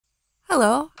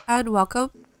Hello and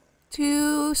welcome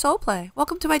to Seoulplay.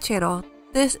 Welcome to my channel.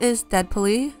 This is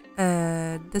Deadpoly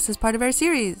and this is part of our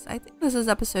series. I think this is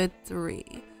episode 3.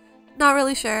 Not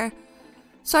really sure.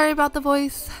 Sorry about the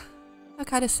voice. I'm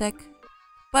kind of sick.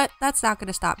 But that's not going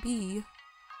to stop me.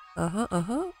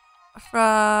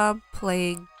 From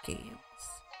playing games.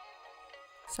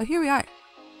 So here we are.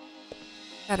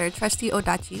 Got our trusty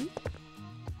Odachi.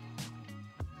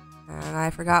 And I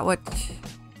forgot what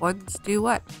ones do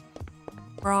what.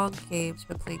 Wrong games.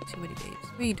 Been playing too many games.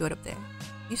 What are you doing up there?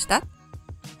 You stuck?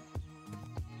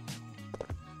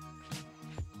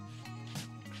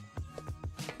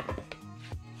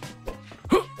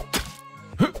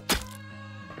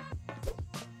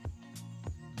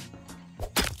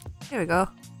 Here we go.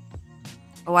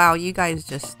 Oh, wow, you guys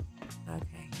just...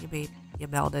 Okay, you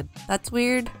melded. That's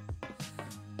weird.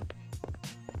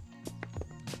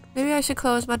 Maybe I should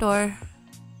close my door.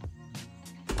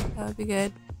 That would be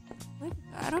good.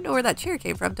 I don't know where that chair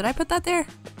came from. Did I put that there?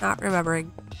 Not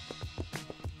remembering.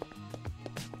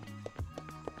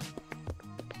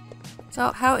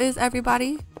 So, how is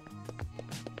everybody?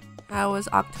 How was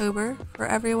October for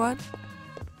everyone?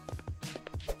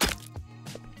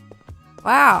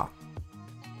 Wow.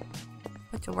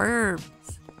 Bunch of worms.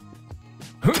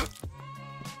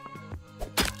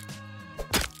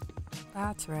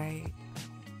 That's right.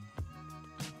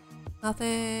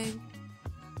 Nothing.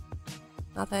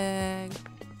 Nothing.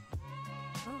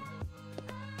 Oh.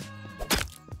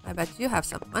 I bet you have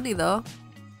some money though.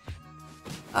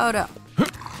 Oh no.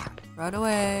 Run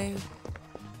away.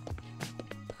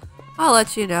 I'll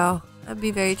let you know. I'll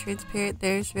be very transparent.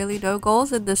 There's really no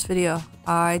goals in this video.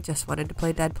 I just wanted to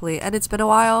play Deadpoly and it's been a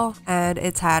while and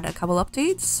it's had a couple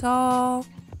updates, so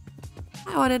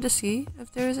I wanted to see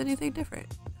if there was anything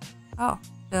different. Oh,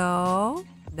 no.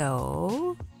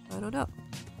 I don't know.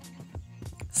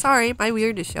 Sorry, my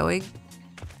weird is showing.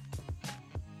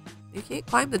 You can't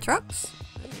climb the trucks.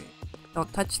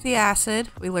 Don't touch the acid.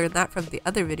 We learned that from the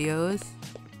other videos.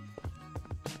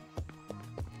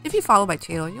 If you follow my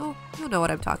channel, you'll know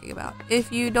what I'm talking about.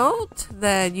 If you don't,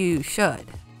 then you should.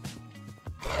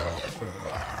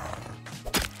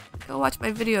 Go watch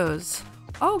my videos.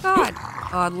 Oh god!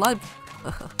 On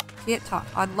can't talk.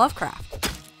 On Lovecraft.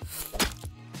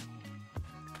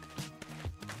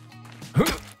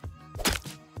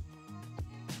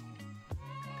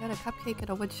 Got a cupcake and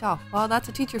a wood shelf. Well, that's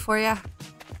a teacher for ya.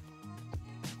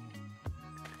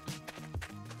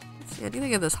 Let's see,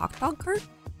 anything in this hot dog cart?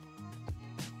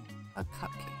 A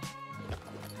cupcake.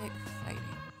 Exciting.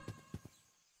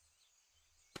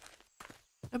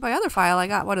 In my other file, I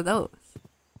got one of those.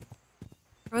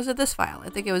 Or was it this file? I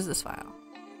think it was this file.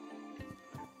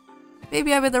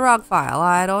 Maybe I'm in the wrong file.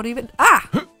 I don't even... Ah!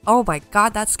 Oh my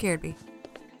god, that scared me.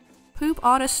 Poop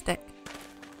on a stick.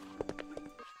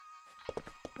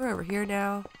 We're over here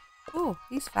now. Oh,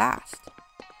 he's fast.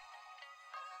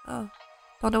 Oh,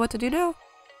 don't know what to do now?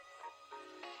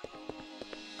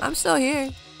 I'm still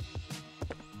here.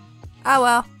 Oh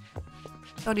well.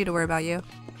 Don't need to worry about you.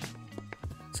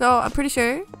 So, I'm pretty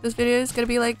sure this video is gonna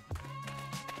be like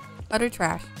utter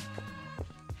trash.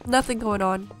 Nothing going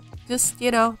on. Just,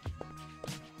 you know,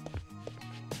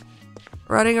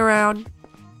 running around.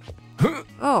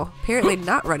 Oh, apparently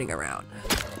not running around.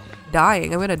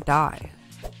 Dying. I'm gonna die.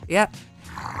 Yep.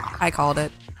 I called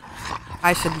it.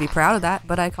 I shouldn't be proud of that,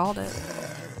 but I called it.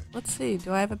 Let's see.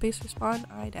 Do I have a base respawn?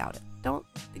 I doubt it. Don't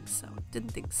think so.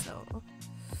 Didn't think so.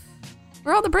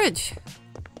 We're on the bridge.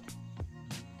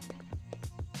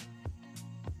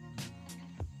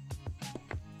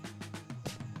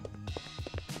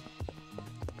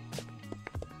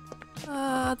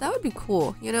 That would be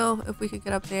cool, you know, if we could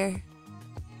get up there.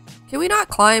 Can we not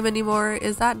climb anymore?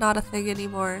 Is that not a thing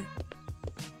anymore?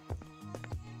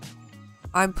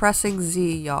 I'm pressing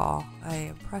Z, y'all. I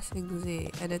am pressing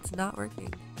Z, and it's not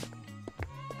working.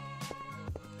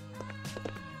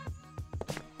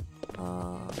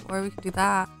 Or we can do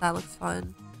that. That looks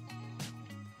fun.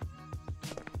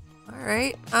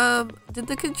 Alright, did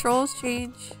the controls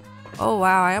change? Oh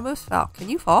wow, I almost fell. Can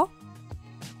you fall?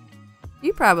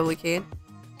 You probably can.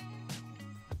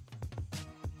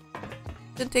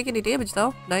 Didn't take any damage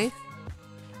though. Nice.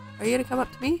 Are you gonna come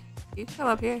up to me? You can come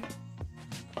up here.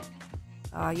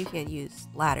 Oh, you can't use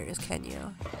ladders, can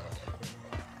you?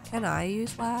 Can I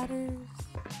use ladders?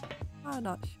 I'm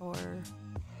not sure.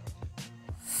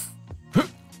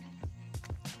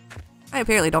 I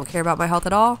apparently don't care about my health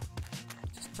at all.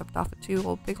 Just jumped off of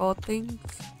 2 big old things.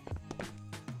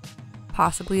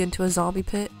 Possibly into a zombie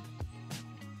pit.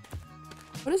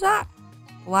 What is that?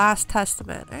 Last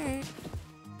Testament. Alright.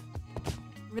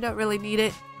 We don't really need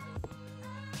it.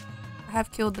 I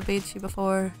have killed the Banshee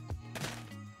before.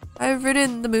 I've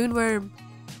ridden the moonworm.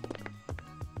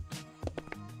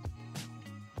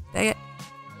 Dang it.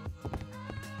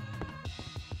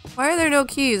 Why are there no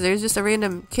keys? There's just a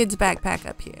random kid's backpack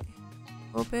up here.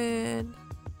 Open.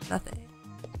 Nothing.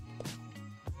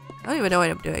 I don't even know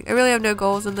what I'm doing. I really have no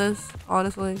goals in this,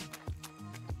 honestly.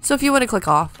 So if you want to click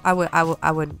off, I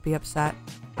wouldn't be upset.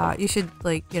 You should,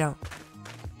 like, you know.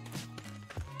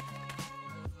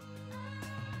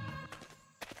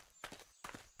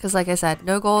 Because like I said,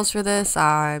 no goals for this.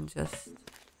 I'm just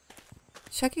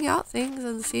checking out things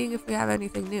and seeing if we have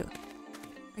anything new.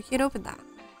 I can't open that.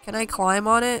 Can I climb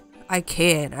on it? I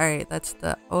can. Alright, that's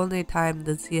the only time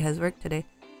the Z has worked today.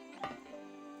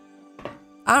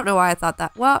 I don't know why I thought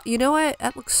that. Well, you know what?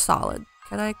 That looks solid.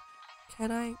 Can I?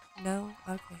 No?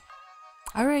 Okay.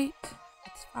 Alright.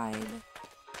 That's fine.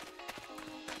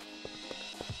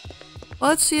 Well,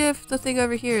 let's see if the thing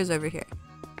over here is over here.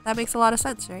 That makes a lot of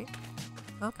sense, right?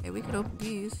 Okay, we can open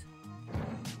these.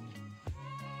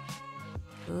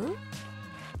 Huh?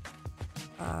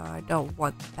 I don't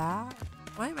want that.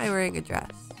 Why am I wearing a dress?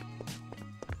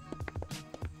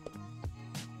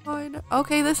 Oh, no.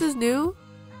 Okay, this is new.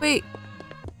 Wait.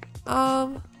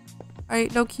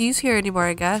 Alright, no keys here anymore,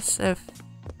 I guess.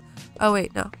 Oh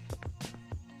wait, no.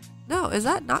 No, is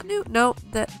that not new? No,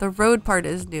 the road part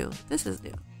is new. This is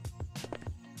new.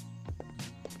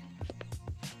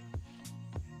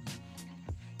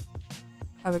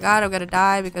 Oh my god, I'm gonna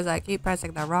die because I keep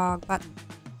pressing the wrong button.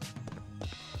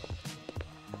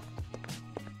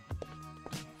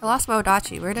 I lost my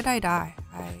Odachi. Where did I die?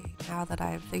 Now that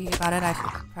I'm thinking about it, I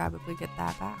should probably get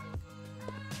that back.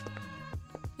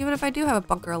 Even if I do have a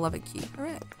Bunker 11 key.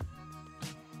 Hooray.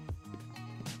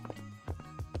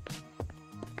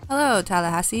 Hello,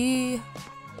 Tallahassee.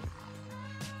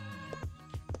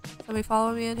 Somebody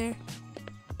follow me in here?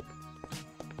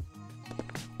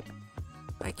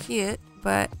 I can't,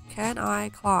 but can I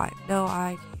climb? No,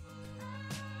 I can't.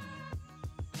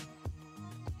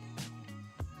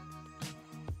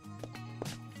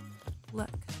 Look.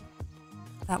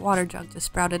 That water jug just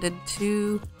sprouted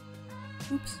into...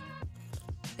 Oops.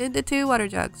 Into 2 water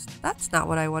jugs. That's not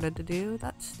what I wanted to do.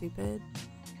 That's stupid.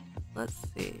 Let's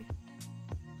see.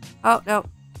 Oh, no.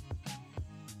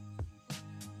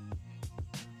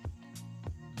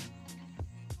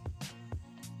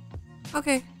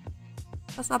 Okay.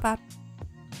 That's not bad.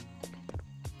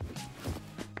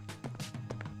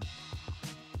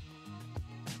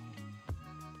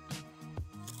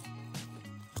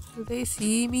 Do they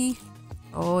see me?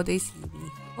 Oh, they see me.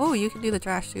 Oh, you can do the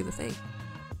trash through the thing.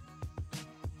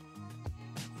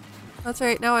 That's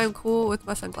right, now I'm cool with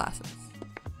my sunglasses.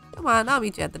 Come on, I'll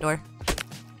meet you at the door.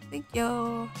 Thank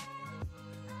you.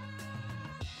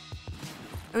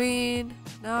 I mean,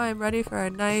 now I'm ready for a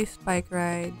nice bike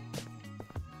ride.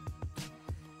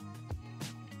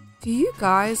 Do you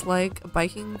guys like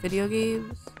biking video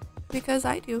games? Because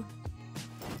I do.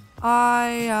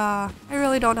 I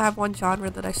really don't have one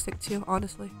genre that I stick to,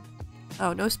 honestly.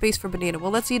 Oh, no space for banana.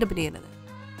 Well, let's eat a banana then.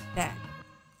 Dang.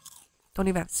 Don't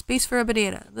even have space for a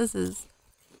banana. This is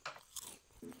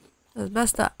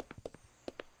messed up.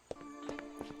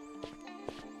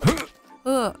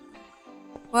 Ugh.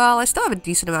 Well, I still have a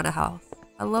decent amount of health.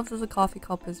 I love that the coffee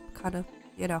cup is kind of,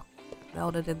 you know,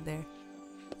 melted in there.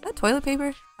 Is that toilet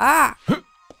paper? Ah!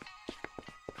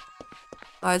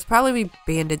 Oh, it's probably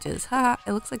bandages. Haha,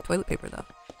 it looks like toilet paper though.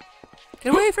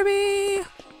 Get away from me!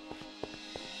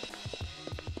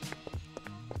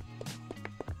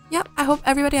 Yep, I hope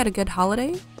everybody had a good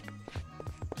holiday.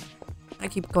 I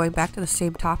keep going back to the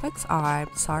same topics.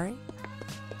 I'm sorry.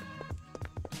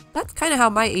 That's kind of how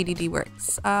my ADD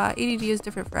works. ADD is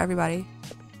different for everybody.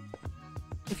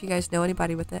 If you guys know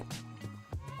anybody with it.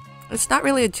 It's not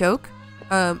really a joke,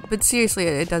 but seriously,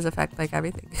 it does affect like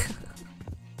everything.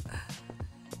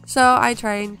 So I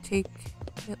try and take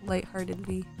it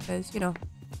lightheartedly because, you know,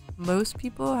 most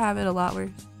people have it a lot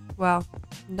worse. Well,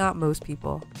 not most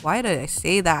people. Why did I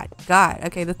say that? God.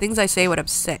 Okay, the things I say when I'm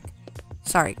sick.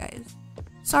 Sorry, guys.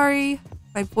 Sorry.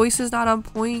 My voice is not on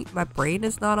point. My brain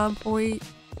is not on point.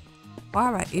 Why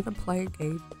am I even playing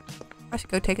games? I should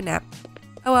go take a nap.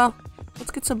 Oh well.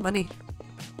 Let's get some money.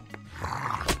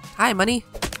 Hi, money.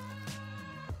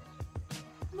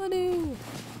 Money.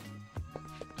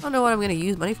 I don't know what I'm gonna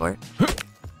use money for.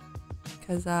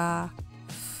 Because,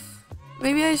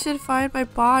 maybe I should find my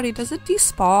body. Does it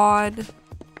despawn?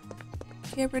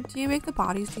 Cameron, do you make the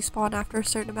bodies despawn after a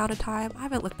certain amount of time? I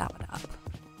haven't looked that one up.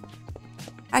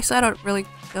 Actually, I don't really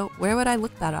know. Where would I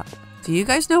look that up? Do you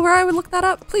guys know where I would look that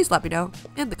up? Please let me know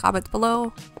in the comments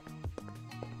below.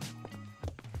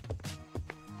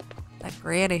 That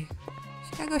granny.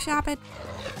 She gotta go shopping.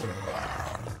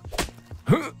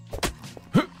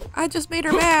 I just made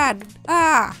her mad.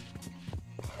 Ah.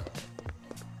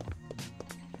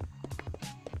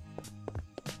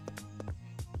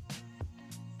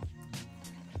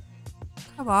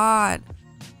 Come on.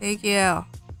 Thank you.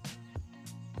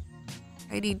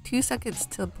 I need 2 seconds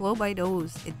to blow my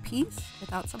nose in peace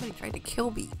without somebody trying to kill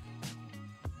me.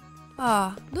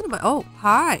 Ah, none of my— oh,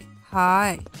 hi.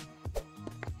 Hi.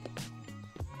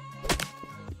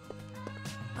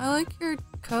 I like your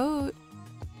coat.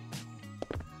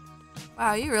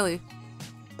 Wow, you really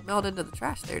meld into the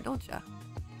trash there, don't ya?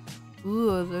 Ooh,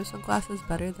 are those sunglasses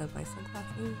better than my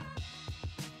sunglasses?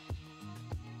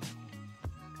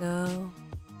 No.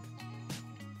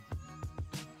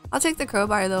 I'll take the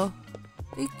crowbar though.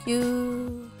 Thank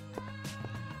you.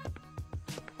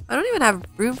 I don't even have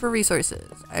room for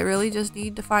resources. I really just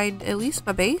need to find at least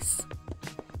my base.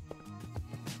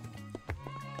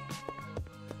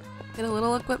 Get a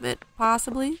little equipment,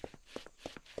 possibly.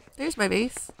 There's my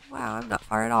base. Wow, I'm not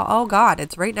far at all. Oh god,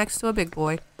 it's right next to a big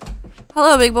boy.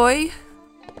 Hello, big boy.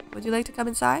 Would you like to come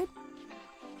inside?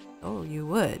 Oh, you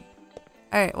would.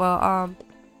 Alright, well,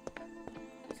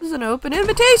 this is an open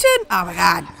invitation! Oh my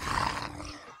god.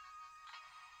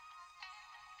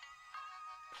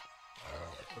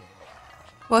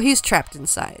 Well, he's trapped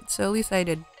inside, so at least I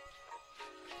did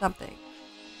something.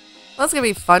 Well, it's gonna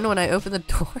be fun when I open the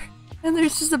door and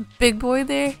there's just a big boy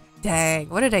there. Dang,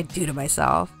 what did I do to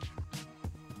myself?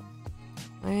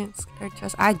 Alright, let's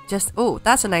get our chest. Oh,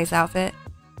 that's a nice outfit.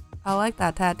 I like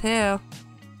that tattoo.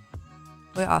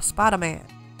 We are Spider-Man.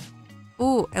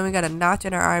 Ooh, and we got a notch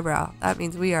in our eyebrow. That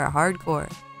means we are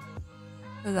hardcore.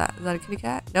 What is that? Is that a kitty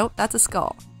cat? Nope, that's a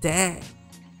skull. Dang.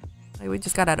 Like we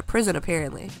just got out of prison,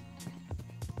 apparently.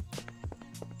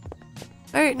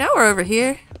 Alright, now we're over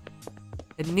here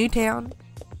in Newtown.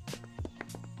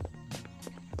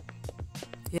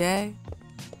 Yay.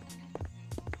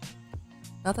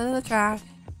 Nothing in the trash.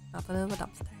 Nothing in the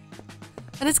dumpster.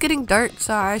 And it's getting dark,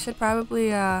 so I should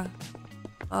probably, I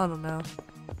don't know.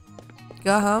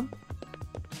 Go home?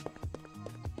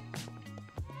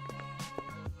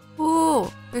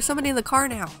 Ooh, there's somebody in the car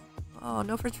now. Oh,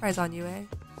 no french fries on you, eh?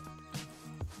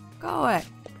 Go away.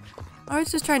 I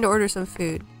was just trying to order some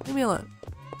food. Leave me alone.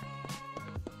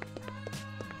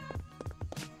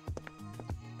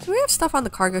 Do we have stuff on the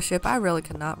cargo ship? I really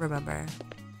cannot remember.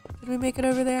 Did we make it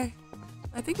over there?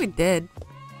 I think we did.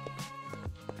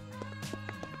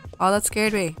 Oh, that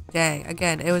scared me. Dang,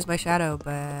 again, it was my shadow,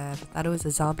 but I thought it was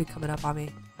a zombie coming up on me.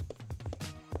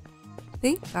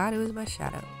 Thank God it was my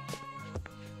shadow.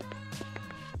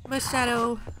 My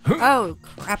shadow. Oh,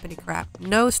 crappity crap.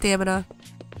 No stamina.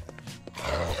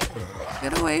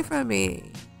 Get away from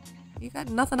me. You got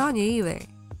nothing on you either.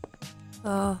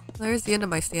 Oh, there's the end of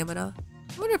my stamina.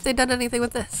 I wonder if they've done anything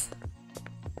with this.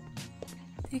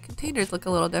 The containers look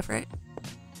a little different.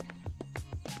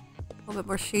 A little bit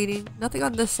more shading. Nothing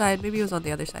on this side. Maybe it was on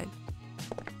the other side.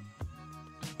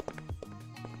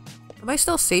 Am I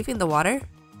still safe in the water?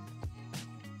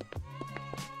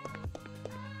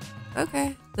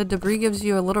 Okay. The debris gives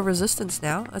you a little resistance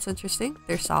now. That's interesting.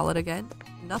 They're solid again.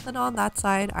 Nothing on that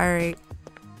side. Alright.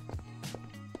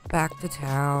 Back to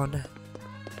town.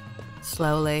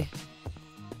 Slowly.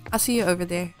 I'll see you over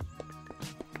there.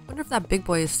 Wonder if that big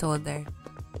boy is still in there.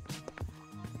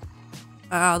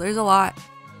 Oh, there's a lot.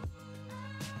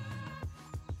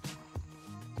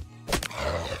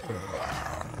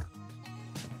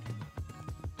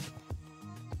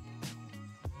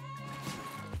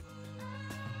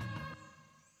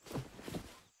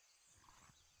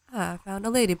 I found a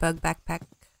ladybug backpack.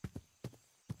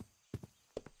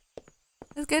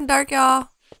 It's getting dark, y'all.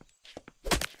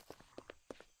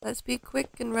 Let's be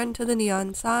quick and run to the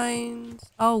neon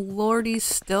signs. Oh, Lord, he's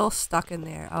still stuck in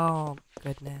there. Oh,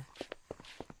 goodness.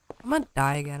 I'm gonna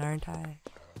die again, aren't I?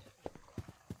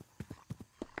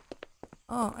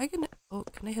 Oh, I can... Oh,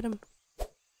 can I hit him?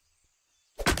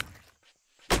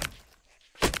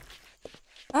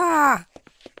 Ah!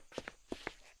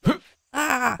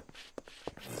 Ah!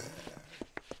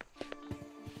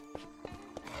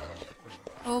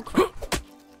 Oh, crap.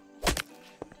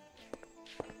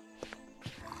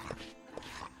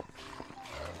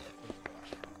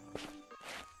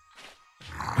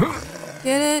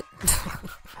 Get it?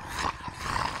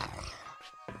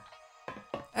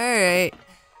 Alright.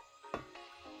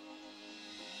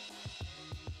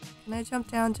 Can I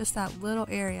jump down just that little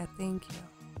area? Thank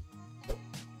you.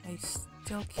 I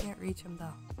still can't reach him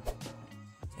though.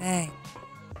 Dang.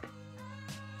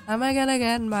 How am I gonna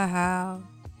get in my house?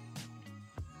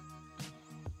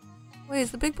 Wait,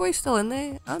 is the big boy still in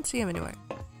there? I don't see him anywhere.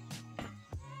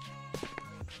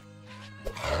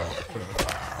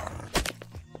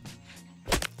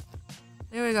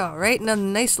 There we go. Right in a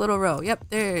nice little row. Yep,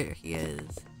 there he is.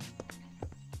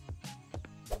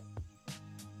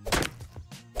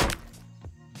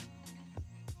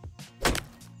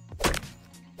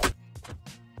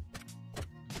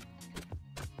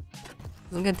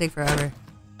 This is gonna take forever.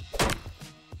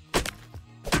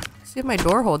 See if my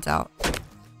door holds out.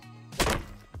 I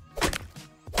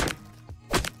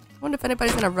wonder if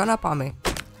anybody's gonna run up on me.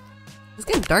 It's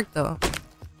getting dark though.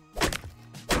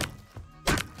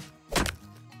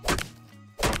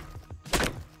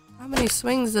 How many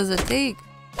swings does it take?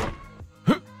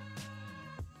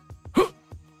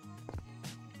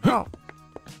 Oh.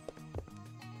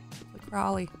 The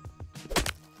crawly.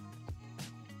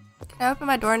 Can I open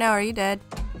my door now? Are you dead?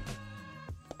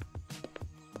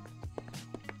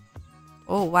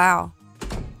 Oh, wow.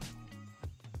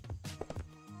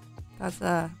 That's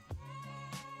a...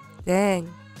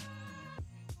 Dang.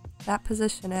 That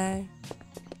position, eh?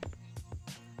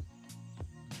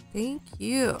 Thank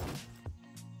you.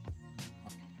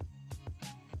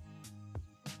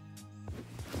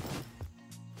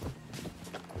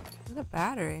 What a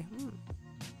battery.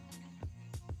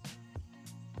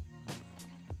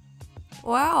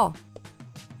 Wow.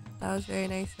 That was very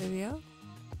nice of you.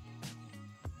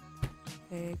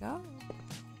 There you go.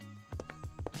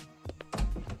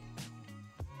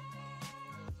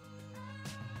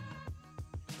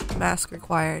 Mask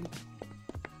required.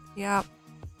 Yep.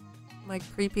 My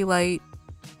creepy light.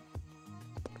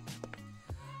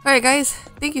 Alright guys,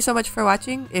 thank you so much for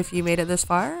watching. If you made it this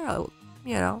far,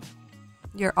 you know,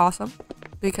 you're awesome.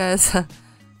 Because,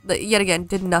 yet again,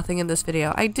 did nothing in this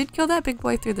video. I did kill that big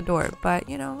boy through the door, but,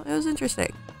 you know, it was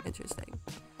interesting.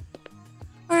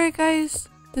 Alright guys,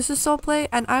 this is Seoulplay,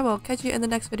 and I will catch you in the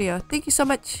next video. Thank you so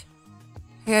much.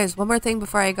 Hey guys, one more thing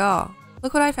before I go.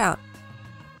 Look what I found.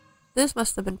 This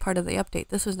must have been part of the update.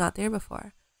 This was not there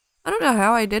before. I don't know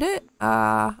how I did it.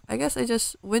 I guess I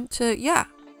just went to, yeah,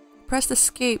 pressed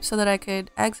escape so that I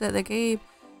could exit the game.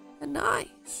 And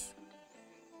nice.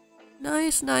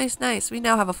 Nice. We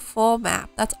now have a full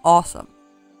map. That's awesome.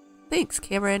 Thanks,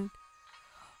 Cameron.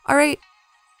 Alright.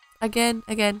 Again,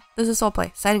 this is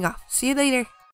Seoulplay, signing off. See you later.